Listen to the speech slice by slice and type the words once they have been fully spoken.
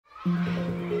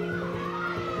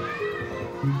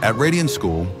At Radians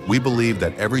School, we believe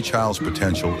that every child's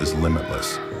potential is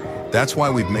limitless. That's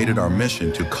why we've made it our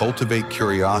mission to cultivate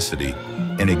curiosity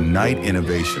and ignite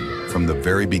innovation from the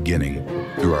very beginning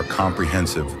through our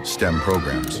comprehensive STEM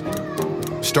programs.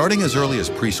 Starting as early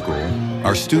as preschool,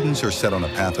 our students are set on a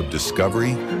path of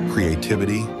discovery,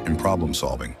 creativity, and problem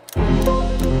solving.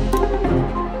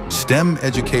 STEM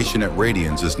education at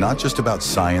Radians is not just about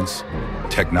science,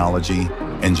 technology,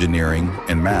 engineering,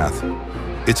 and math.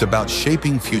 It's about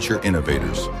shaping future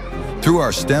innovators. Through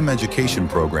our STEM education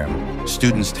program,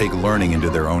 students take learning into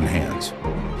their own hands.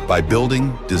 By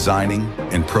building, designing,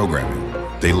 and programming,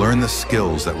 they learn the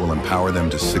skills that will empower them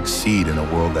to succeed in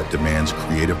a world that demands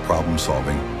creative problem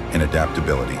solving and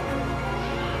adaptability.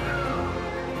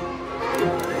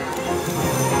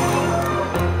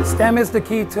 STEM is the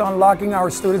key to unlocking our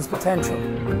students' potential.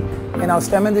 In our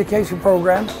STEM education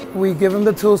program, we give them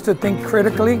the tools to think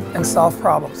critically and solve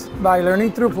problems. By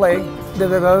learning through play, they're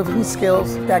developing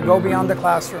skills that go beyond the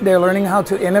classroom. They're learning how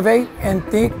to innovate and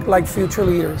think like future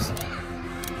leaders.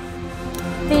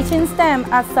 Teaching STEM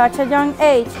at such a young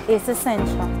age is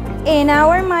essential. In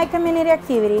our My Community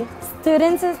activity,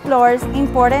 students explore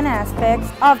important aspects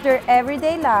of their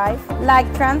everyday life,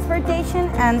 like transportation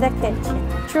and the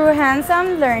kitchen. Through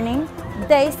hands-on learning,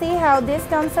 they see how this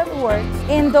concept works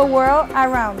in the world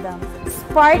around them,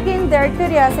 sparking their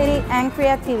curiosity and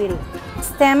creativity.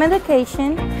 STEM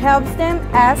education helps them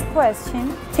ask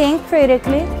questions, think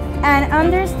critically, and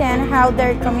understand how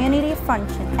their community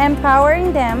functions,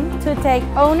 empowering them to take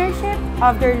ownership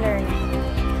of their learning.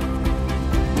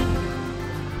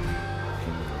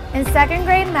 In second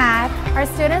grade math, our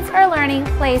students are learning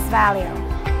place value.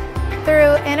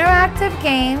 Through interactive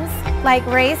games like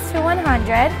Race to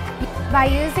 100, by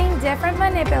using different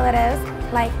manipulatives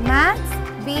like mats,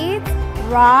 beads,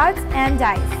 rods, and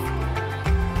dice.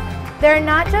 They're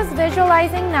not just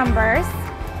visualizing numbers,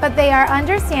 but they are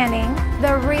understanding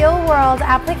the real-world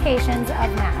applications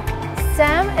of math.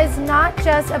 STEM is not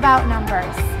just about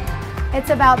numbers. It's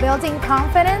about building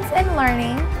confidence in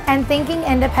learning and thinking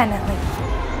independently.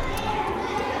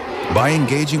 By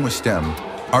engaging with STEM,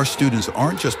 our students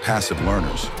aren't just passive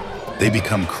learners. They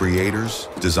become creators,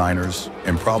 designers,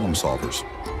 and problem solvers.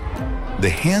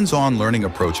 The hands-on learning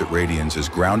approach at Radians is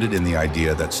grounded in the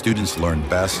idea that students learn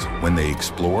best when they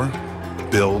explore,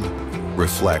 build,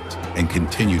 reflect, and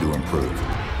continue to improve.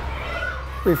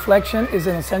 Reflection is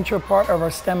an essential part of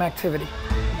our STEM activity.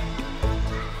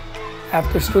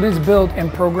 After students build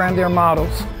and program their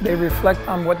models, they reflect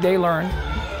on what they learned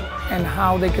and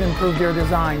how they can improve their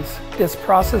designs. This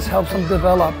process helps them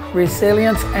develop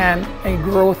resilience and a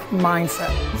growth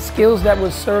mindset, skills that will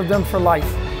serve them for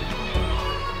life.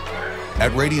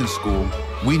 At Radians School,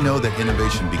 we know that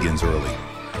innovation begins early.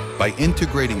 By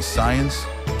integrating science,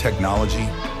 technology,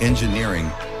 engineering,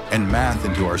 and math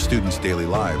into our students' daily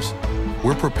lives,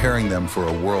 we're preparing them for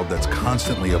a world that's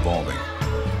constantly evolving.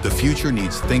 The future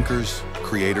needs thinkers,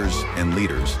 creators, and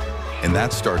leaders, and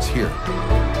that starts here.